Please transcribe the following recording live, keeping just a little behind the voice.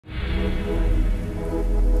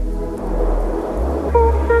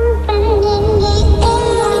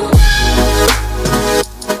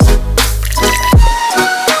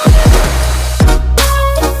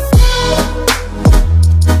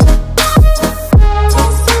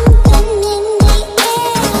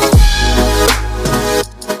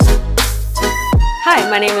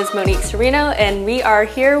my name is Monique Sourinho and we are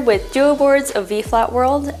here with Duo Boards of V-Flat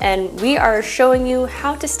World, and we are showing you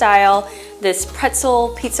how to style this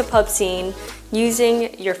pretzel pizza pub scene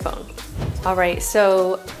using your phone. Alright,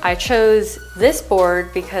 so I chose this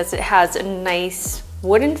board because it has a nice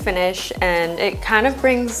wooden finish and it kind of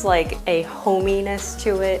brings like a hominess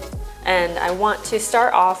to it. And I want to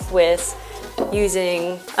start off with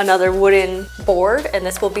using another wooden board, and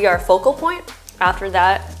this will be our focal point. After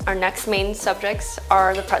that, our next main subjects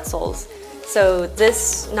are the pretzels. So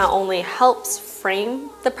this not only helps frame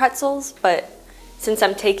the pretzels, but since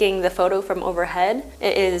I'm taking the photo from overhead,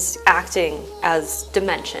 it is acting as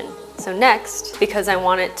dimension. So next, because I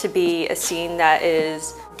want it to be a scene that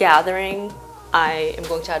is gathering, I am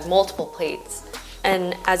going to add multiple plates.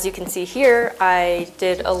 And as you can see here, I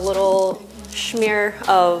did a little smear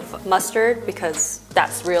of mustard because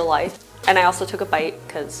that's real life. And I also took a bite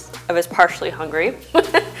because I was partially hungry.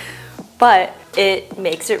 But it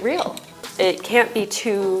makes it real. It can't be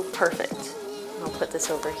too perfect. I'll put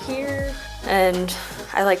this over here. And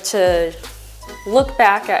I like to look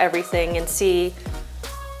back at everything and see,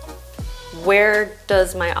 where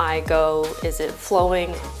does my eye go? Is it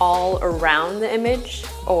flowing all around the image,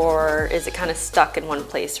 or is it kind of stuck in one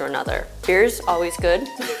place or another? Beer's always good.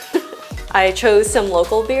 I chose some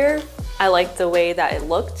local beer. I liked the way that it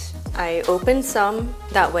looked. I opened some.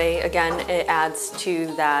 That way, again, it adds to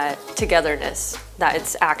that togetherness, that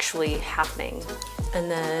it's actually happening. And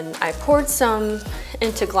then I poured some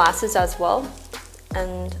into glasses as well.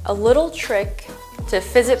 And a little trick to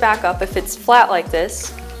fizz it back up if it's flat like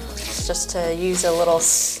this, just to use a little,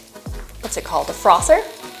 what's it called, a frother?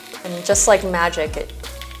 And just like magic, it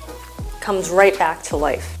comes right back to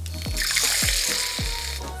life.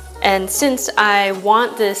 And since I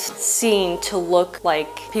want this scene to look like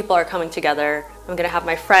people are coming together, I'm gonna have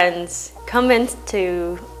my friends come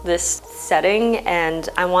into this setting, and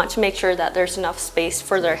I want to make sure that there's enough space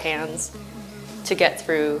for their hands to get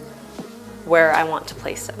through where I want to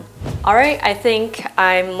place them. All right, I think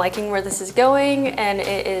I'm liking where this is going, and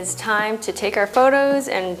it is time to take our photos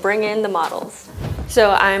and bring in the models.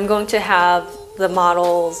 So I'm going to have the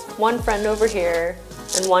models, one friend over here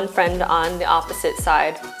and one friend on the opposite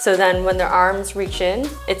side. So then when their arms reach in,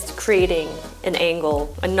 it's creating an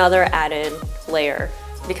angle, another added layer,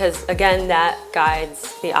 because again, that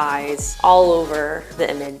guides the eyes all over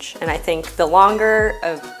the image. And I think the longer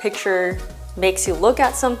a picture makes you look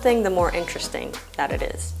at something, the more interesting that it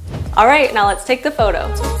is. All right, now let's take the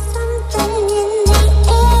photo.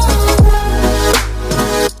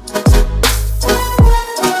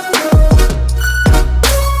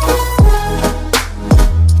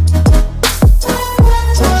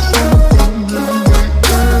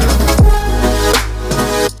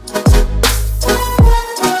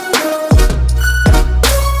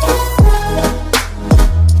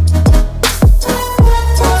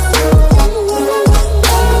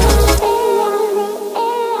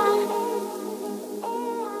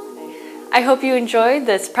 I hope you enjoyed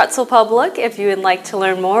this pretzel pub look. If you would like to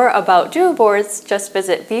learn more about Duo Boards, just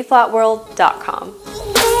visit vflatworld.com.